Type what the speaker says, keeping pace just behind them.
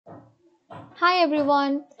Hi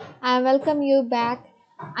everyone, I welcome you back.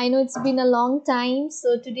 I know it's been a long time,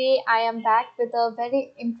 so today I am back with a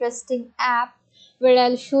very interesting app where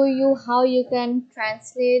I'll show you how you can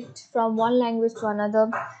translate from one language to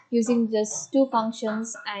another using just two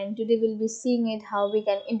functions. And today we'll be seeing it how we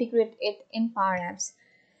can integrate it in Power Apps.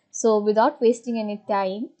 So without wasting any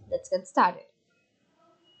time, let's get started.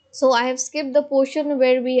 So I have skipped the portion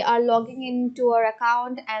where we are logging into our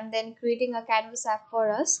account and then creating a canvas app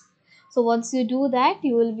for us. So once you do that,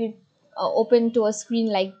 you will be open to a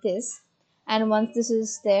screen like this. And once this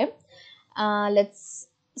is there, let's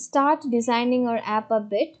start designing our app a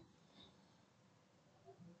bit.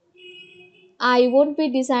 I won't be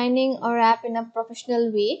designing our app in a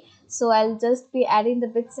professional way, so I'll just be adding the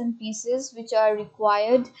bits and pieces which are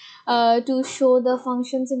required to show the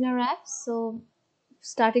functions in our app. So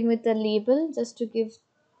starting with the label, just to give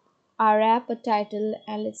our app a title,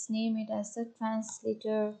 and let's name it as the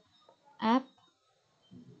translator app.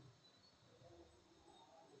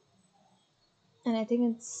 And I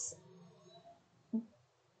think it's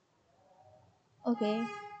okay.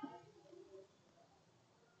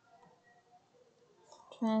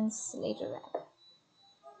 Translator app.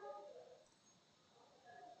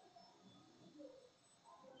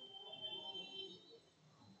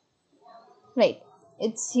 Right,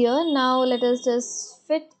 it's here. Now let us just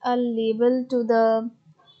fit a label to the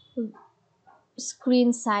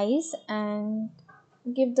screen size and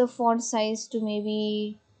give the font size to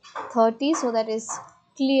maybe 30, so that is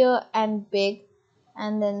clear and big.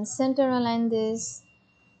 And then center align this,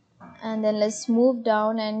 and then let's move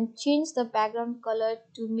down and change the background color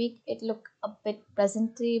to make it look a bit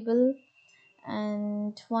presentable.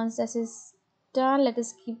 And once this is done, let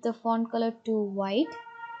us keep the font color to white.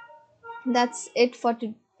 That's it for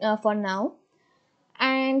now.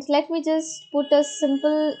 And let me just put a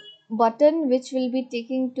simple button which will be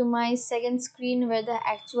taking to my second screen where the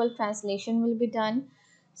actual translation will be done.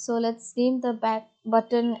 So let's name the back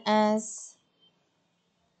button as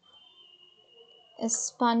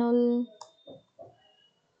Espanol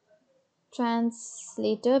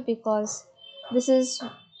Translator, because this is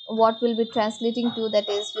what we'll be translating to, that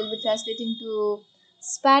is we'll be translating to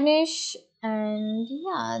Spanish. And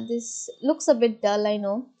yeah, this looks a bit dull, I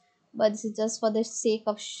know, but this is just for the sake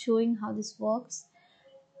of showing how this works.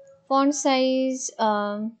 Font size,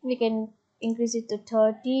 we can increase it to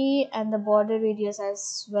 30, and the border radius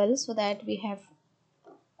as well, so that we have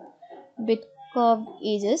bit curved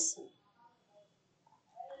edges.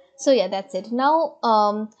 So yeah, that's it. Now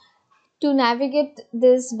to navigate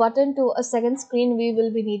this button to a second screen, we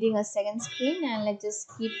will be needing a second screen, and let's just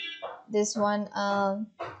keep this one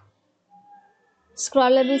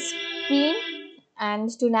scrollable screen. And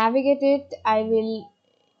to navigate it, I will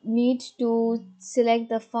need to select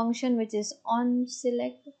the function which is on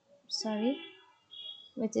select, sorry,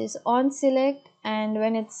 which is on select. And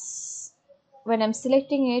when I'm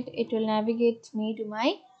selecting it, it will navigate me to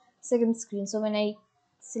my second screen. So when I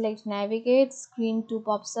select navigate, screen 2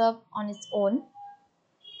 pops up on its own,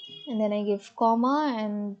 and then I give comma,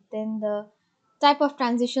 and then the type of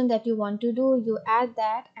transition that you want to do, you add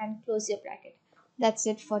that and close your bracket. That's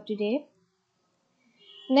it for today.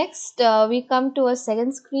 Next, we come to a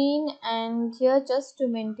second screen, and here, just to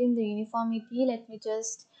maintain the uniformity, let me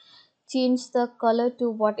just change the color to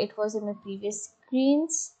what it was in the previous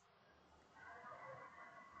screens.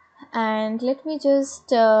 And let me just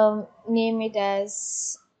name it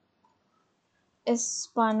as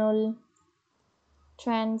Espanol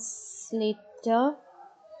Translator.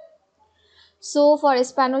 So for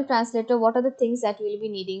Espanol Translator, what are the things that we'll be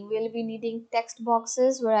needing? We'll be needing text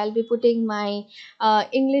boxes where I'll be putting my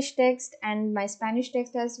English text and my Spanish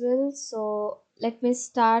text as well. So let me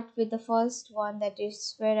start with the first one, that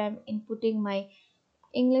is where I'm inputting my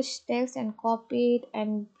English text, and copy it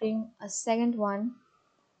and bring a second one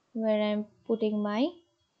where I'm putting my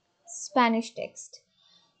Spanish text.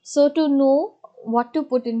 So to know what to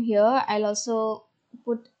put in here, I'll also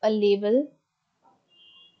put a label,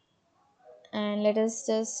 and let us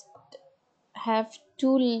just have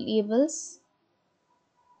two labels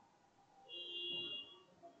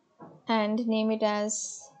and name it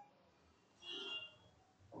as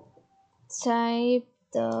type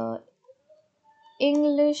the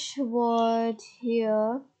English word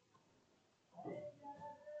here.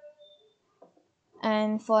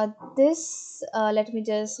 And for this, let me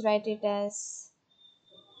just write it as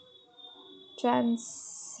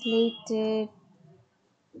translated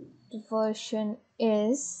version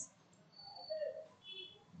is.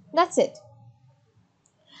 That's it.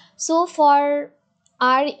 So for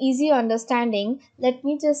are easy understanding. Let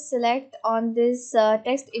me just select on this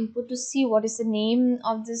text input to see what is the name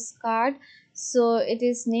of this card. So it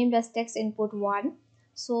is named as text input 1.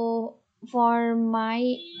 So for my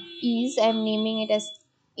ease, I'm naming it as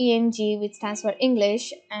ENG, which stands for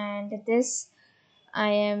English, and this I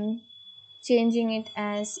am changing it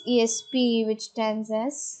as ESP, which stands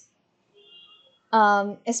as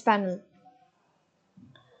Espanol.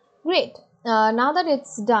 Great. Now that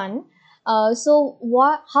it's done, so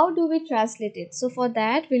what? How do we translate it? So for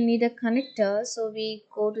that, we'll need a connector. So we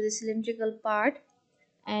go to the cylindrical part,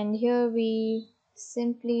 and here we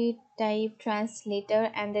simply type translator,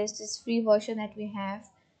 and there's this free version that we have,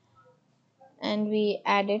 and we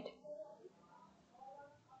add it.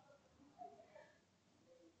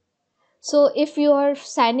 So if you are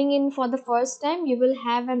signing in for the first time, you will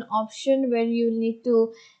have an option where you need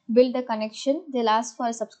to build a connection. They'll ask for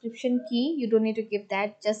a subscription key. You don't need to give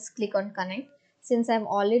that. Just click on connect. Since I've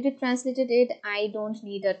already translated it, I don't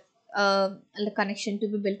need a connection to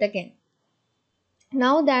be built again.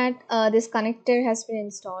 Now that this connector has been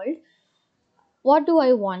installed, what do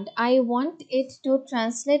I want? I want it to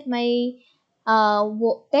translate my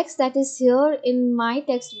text that is here in my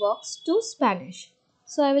text box to Spanish.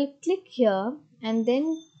 So I will click here, and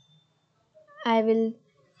then I will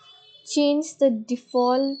change the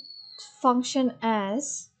default function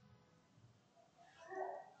as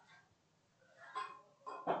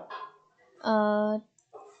uh,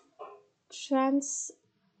 translator,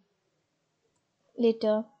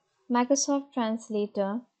 Microsoft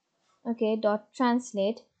Translator. Okay, dot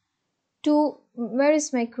translate to, where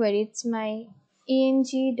is my query? It's my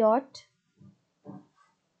eng dot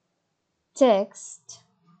text,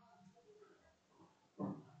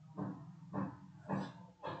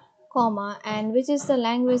 comma, and which is the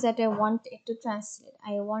language that I want it to translate.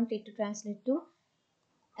 I want it to translate to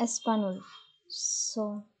Espanol.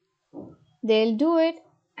 So they'll do it,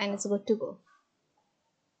 and it's good to go.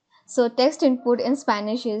 So text input in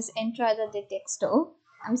Spanish is entrada de texto.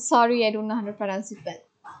 I'm sorry, I don't know how to pronounce it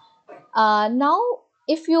well. Now,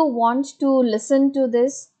 if you want to listen to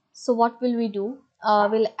this, so what will we do?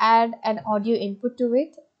 We'll add an audio input to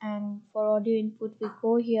it, and for audio input, we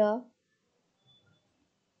go here,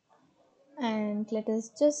 and let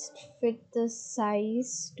us just fit the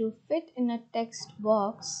size to fit in a text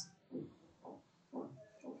box.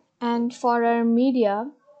 And for our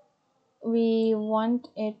media, we want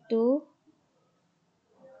it to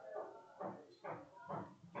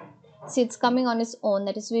see, it's coming on its own.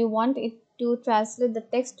 That is, we want it to translate the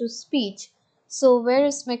text to speech. So where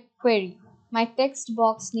is my query? My text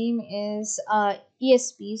box name is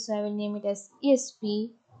ESP, so I will name it as ESP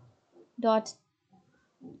dot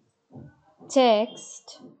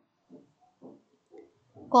text,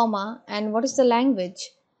 comma, and what is the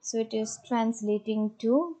language? So it is translating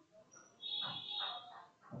to.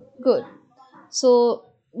 Good. So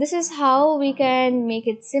this is how we can make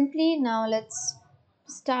it simply. Now let's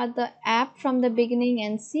start the app from the beginning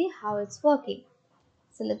and see how it's working.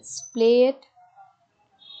 So let's play it.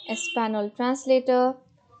 Espanol translator.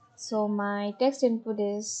 So my text input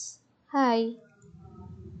is hi,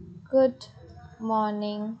 good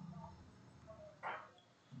morning.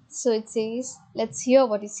 So it says, let's hear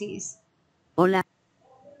what it says. Hola,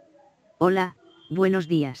 hola, buenos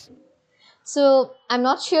días. So I'm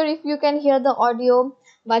not sure if you can hear the audio,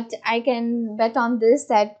 but I can bet on this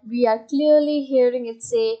that we are clearly hearing it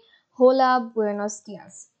say hola, buenos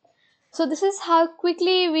dias. So this is how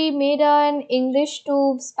quickly we made an English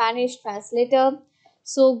to Spanish translator.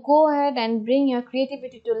 So go ahead and bring your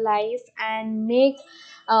creativity to life and make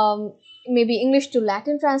maybe English to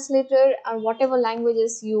Latin translator or whatever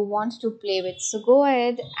languages you want to play with. So go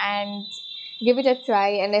ahead and give it a try,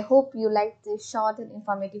 and I hope you liked this short and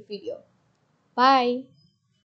informative video. Bye.